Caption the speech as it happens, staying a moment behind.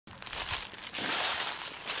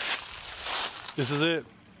This is it.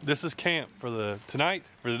 This is camp for tonight,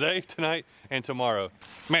 and tomorrow.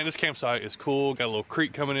 Man, this campsite is cool. Got a little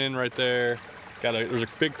creek coming in right there. There's a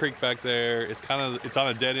big creek back there. It's on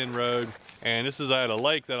a dead end road. And this is at a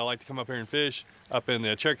lake that I like to come up here and fish up in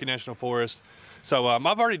the Cherokee National Forest. So I've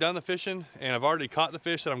already done the fishing and I've already caught the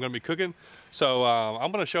fish that I'm gonna be cooking. So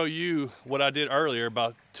I'm gonna show you what I did earlier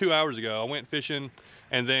about 2 hours ago. I went fishing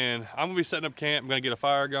and then I'm gonna be setting up camp. I'm gonna get a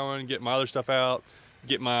fire going, get my other stuff out,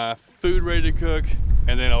 get my food ready to cook,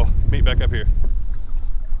 and then I'll meet back up here.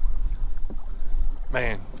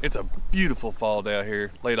 Man, it's a beautiful fall day out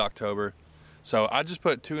here, late October. So I just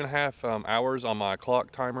put 2.5 hours on my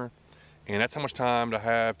clock timer, and that's how much time to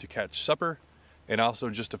have to catch supper and also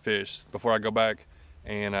just to fish before I go back,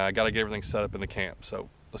 and I gotta get everything set up in the camp. So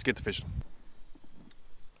let's get to fishing.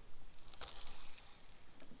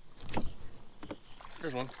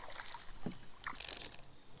 Here's one.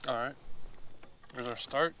 All right, here's our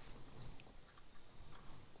start.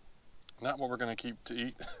 Not what we're gonna keep to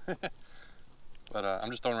eat, but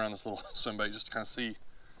I'm just throwing around this little swim bait just to kind of see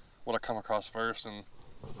what I come across first. And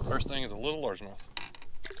first thing is a little largemouth.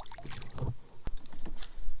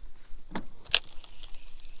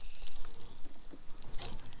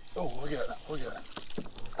 Oh, we got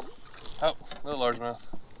oh, little largemouth.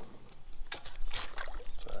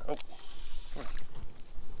 So, oh,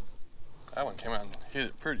 that one came out and hit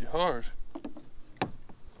it pretty hard.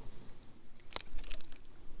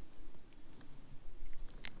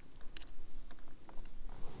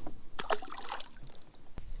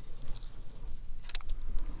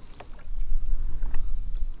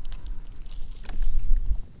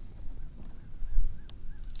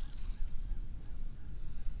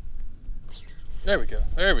 There we go,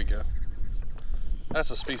 there we go. That's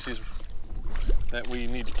a species that we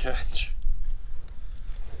need to catch.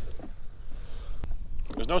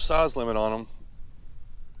 There's no size limit on them.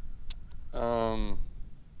 I'm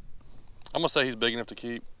gonna say he's big enough to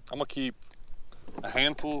keep. I'm gonna keep a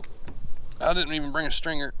handful. I didn't even bring a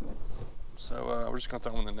stringer, so we're just gonna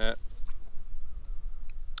throw them in the net.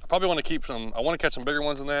 I probably want to keep some, I want to catch some bigger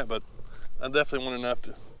ones than that, but I definitely want enough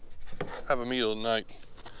to have a meal tonight.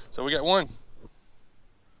 So we got one.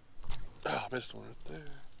 Oh, I missed one right there.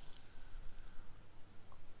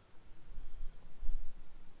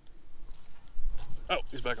 Oh,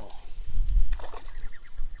 he's back on.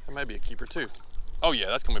 That might be a keeper too. Oh yeah,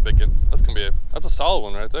 that's gonna be a big one. That's a solid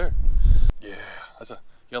one right there. Yeah, that's a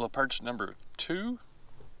yellow perch number 2.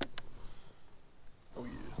 Oh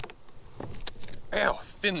yeah. Ow,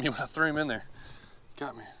 finned me when I threw him in there.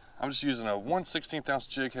 Got me. I'm just using a 1/16 ounce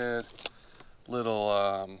jig head,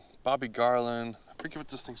 little Bobby Garland. I forget what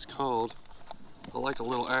this thing's called. I like a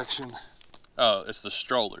little action. Oh, it's the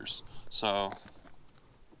strollers. So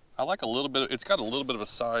I like a little bit, it's got a little bit of a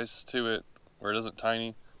size to it where it isn't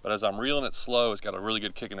tiny, but as I'm reeling it slow, it's got a really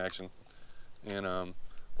good kicking action. And a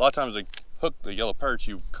lot of times to hook the yellow perch,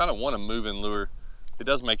 you kind of want to move in lure. It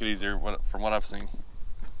does make it easier from what I've seen.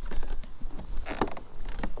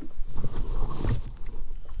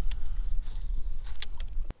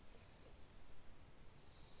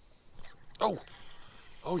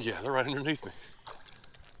 Oh yeah, they're right underneath me.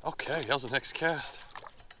 Okay, how's the next cast?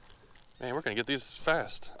 Man, we're gonna get these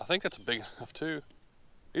fast. I think that's big enough too.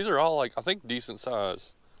 These are all like, I think decent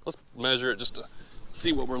size. Let's measure it just to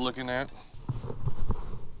see what we're looking at.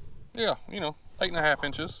 Yeah, you know, 8.5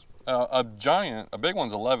 inches. A big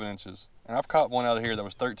one's 11 inches. And I've caught one out of here that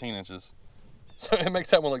was 13 inches. So it makes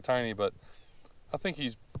that one look tiny, but I think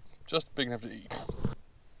he's just big enough to eat.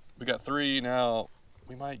 We got 3 now.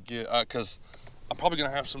 We might get, cause I'm probably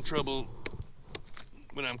gonna have some trouble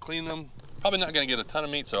when I'm cleaning them. Probably not gonna get a ton of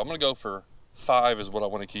meat, so I'm gonna go for 5 is what I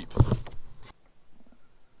wanna keep.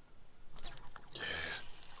 Yeah,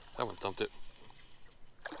 that one thumped it.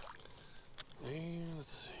 And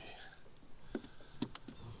let's see.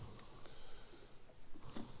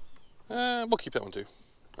 We'll keep that one too.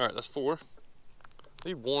 All right, that's 4. I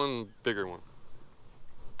need one bigger one.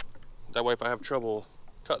 That way if I have trouble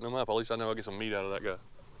cutting them up, at least I know I'll get some meat out of that guy.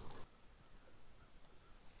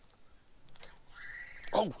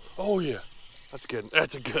 Oh yeah, that's good.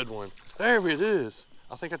 That's a good one. There it is.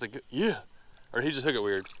 I think that's a good, yeah. Or did he just hook it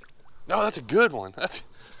weird? No, that's a good one. That's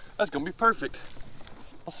gonna be perfect.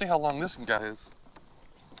 Let's see how long this guy is.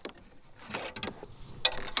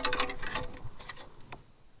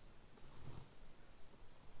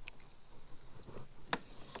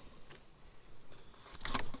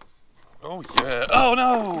 Oh yeah, oh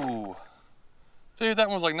no! Dude, that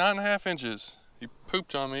one was like 9.5 inches. He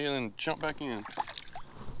pooped on me and then jumped back in.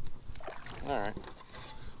 All right,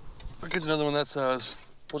 if I catch another one that size,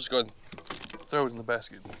 we'll just go ahead and throw it in the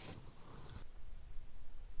basket.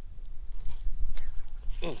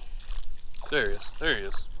 There he is. There he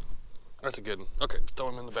is. That's a good one. Okay, throw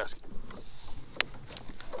him in the basket.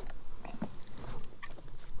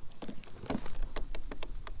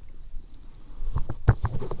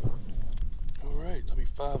 All right, that'll be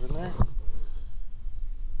 5 in there.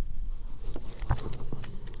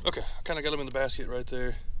 Okay, I kind of got him in the basket right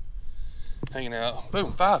there, hanging out.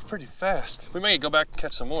 Boom, 5, pretty fast. We may go back and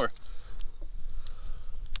catch some more.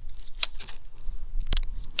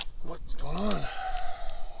 What's going on?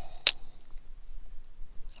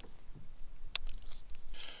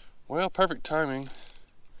 Well, perfect timing.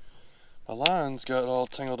 My lines got all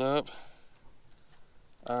tangled up.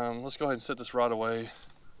 Let's go ahead and set this rod away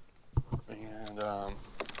and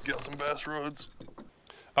get some bass rods.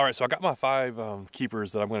 All right, so I got my 5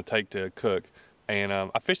 keepers that I'm going to take to cook, and I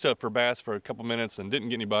fished up for bass for a couple minutes and didn't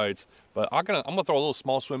get any bites. But I'm gonna throw a little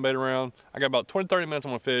small swim bait around. I got about 20-30 minutes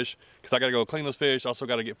I'm gonna fish because I got to go clean those fish. Also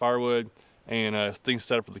got to get firewood and things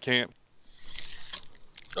set up for the camp.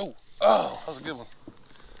 Oh, that was a good one.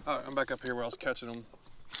 All right, I'm back up here where I was catching them.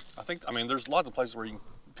 I mean, there's lots of places where you can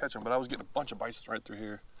catch them, but I was getting a bunch of bites right through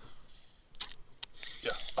here. Yeah.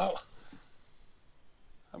 Oh,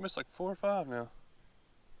 I missed like 4 or 5 now.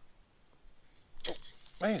 Oh,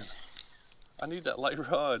 man, I need that light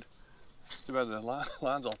rod. Too bad the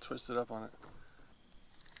line's all twisted up on it.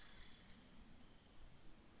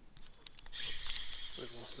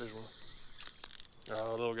 There's one.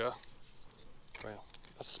 Oh, little guy. Well,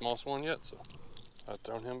 that's the smallest one yet, so I've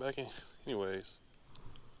thrown him back in. Anyways.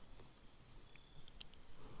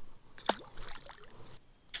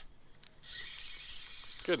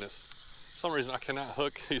 Goodness. For some reason I cannot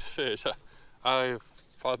hook these fish. I've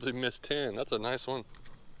probably missed 10. That's a nice one.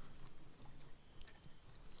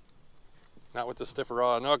 Not with the stiffer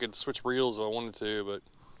rod. I know I could switch reels if I wanted to, but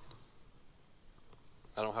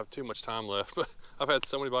I don't have too much time left. But I've had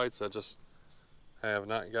so many bites that just have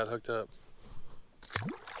not got hooked up.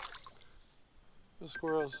 The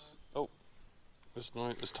squirrels. Oh, it's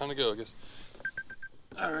time to go, I guess.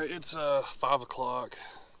 All right, it's 5 o'clock.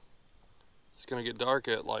 It's gonna get dark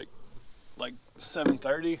at like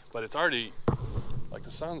 7:30, but it's already like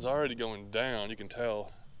the sun's already going down. You can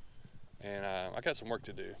tell, and I got some work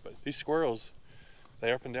to do. But these squirrels,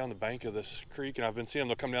 they're up and down the bank of this creek, and I've been seeing them.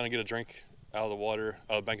 They'll come down and get a drink out of the water,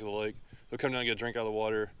 the bank of the lake. They'll come down and get a drink out of the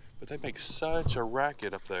water, but they make such a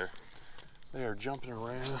racket up there. They are jumping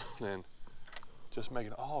around and just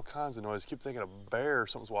making all kinds of noise. I keep thinking a bear or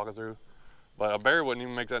something's walking through, but a bear wouldn't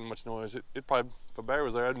even make that much noise. It probably, if a bear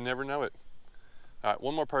was there, I'd never know it. All right,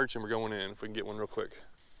 one more perch and we're going in if we can get one real quick.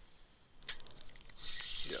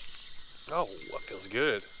 Yep. Oh, that feels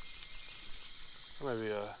good. That may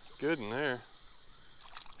be good in there.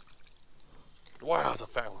 Wow, that's a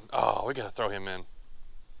fat one. Oh, we gotta throw him in.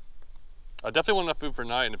 I definitely want enough food for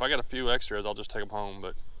tonight, and if I got a few extras, I'll just take them home,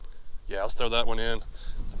 but yeah, let's throw that one in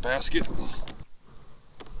the basket.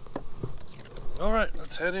 All right,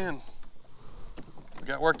 let's head in. We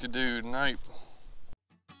got work to do tonight.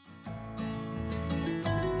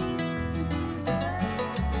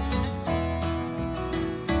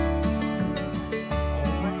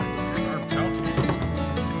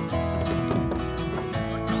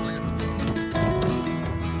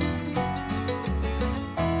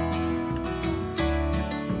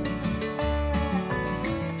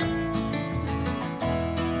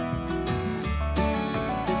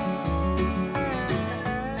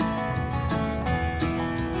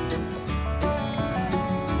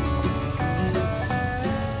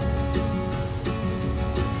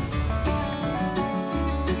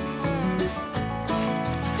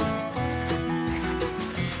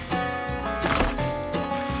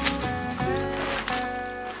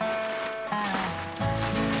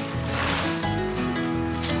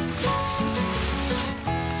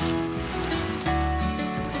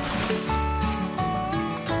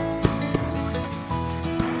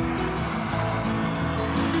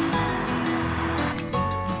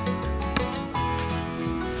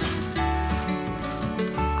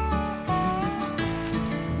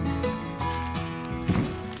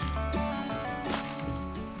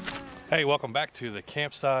 Hey, welcome back to the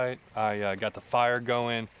campsite. I got the fire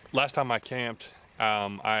going. Last time I camped,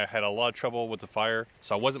 I had a lot of trouble with the fire,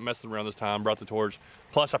 so I wasn't messing around this time. Brought the torch.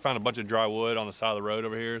 Plus, I found a bunch of dry wood on the side of the road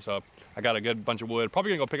over here, so I got a good bunch of wood.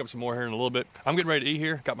 Probably gonna go pick up some more here in a little bit. I'm getting ready to eat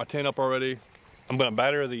here. Got my tent up already. I'm gonna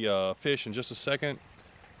batter the fish in just a second.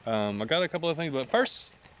 I got a couple of things, but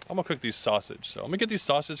first, I'm gonna cook these sausage. So I'm gonna get these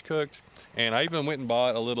sausage cooked, and I even went and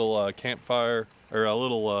bought a little campfire, or a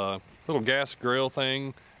little gas grill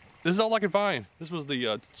thing. This is all I could find. This was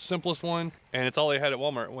the simplest one, and it's all they had at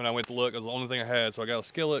Walmart when I went to look. It was the only thing I had, so I got a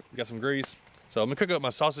skillet, got some grease. So I'm gonna cook up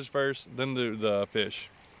my sausage first, then do the fish.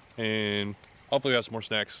 and hopefully we have some more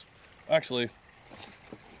snacks. Actually,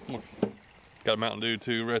 got a Mountain Dew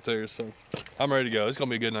too right there, so I'm ready to go. It's gonna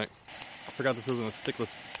be a good night. I forgot this was in a stickless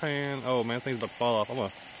pan. Oh man, thing's about to fall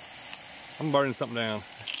off. I'm burning something down.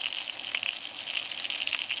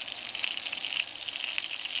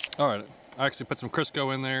 All right, I actually put some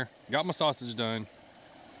Crisco in there. Got my sausage done.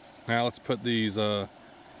 Now let's put these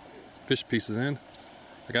fish pieces in.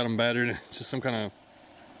 I got them battered. It's just some kind of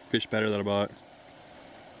fish batter that I bought.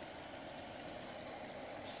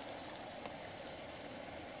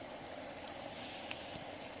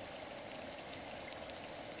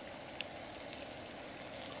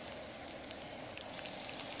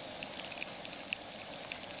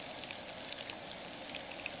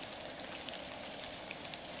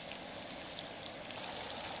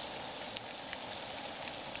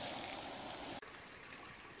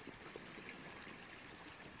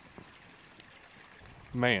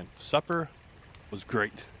 Man, supper was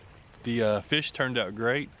great. The fish turned out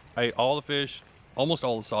great. I ate all the fish, almost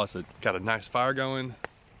all the sausage. Got a nice fire going.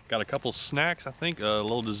 Got a couple snacks, I think,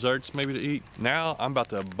 little desserts maybe to eat. Now I'm about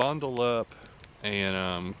to bundle up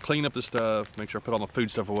and clean up the stuff, make sure I put all my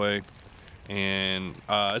food stuff away. And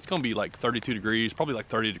it's gonna be like 32 degrees, probably like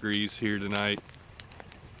 30 degrees here tonight.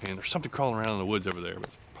 And there's something crawling around in the woods over there, but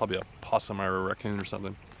it's probably a possum or a raccoon or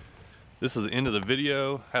something. This is the end of the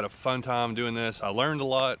video. Had a fun time doing this. I learned a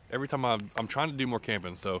lot. Every time I'm trying to do more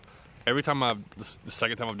camping, so every time the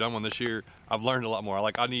second time I've done one this year, I've learned a lot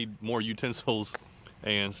more. I need more utensils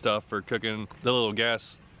and stuff for cooking. The little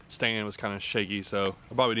gas stand was kind of shaky, so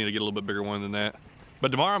I probably need to get a little bit bigger one than that.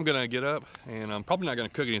 But tomorrow I'm gonna get up, and I'm probably not gonna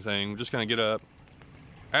cook anything. I'm just gonna get up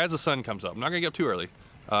as the sun comes up. I'm not gonna get up too early.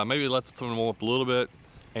 Maybe let the sun warm up a little bit,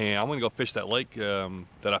 and I'm gonna go fish that lake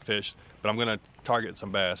that I fished, but I'm gonna target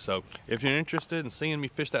some bass. So if you're interested in seeing me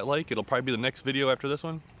fish that lake, it'll probably be the next video after this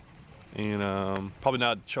one. And probably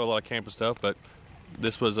not show a lot of camping stuff, but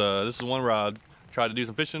this is one where I tried to do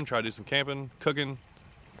some fishing, tried to do some camping, cooking,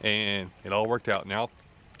 and it all worked out. Now,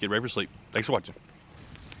 get ready for sleep. Thanks for watching.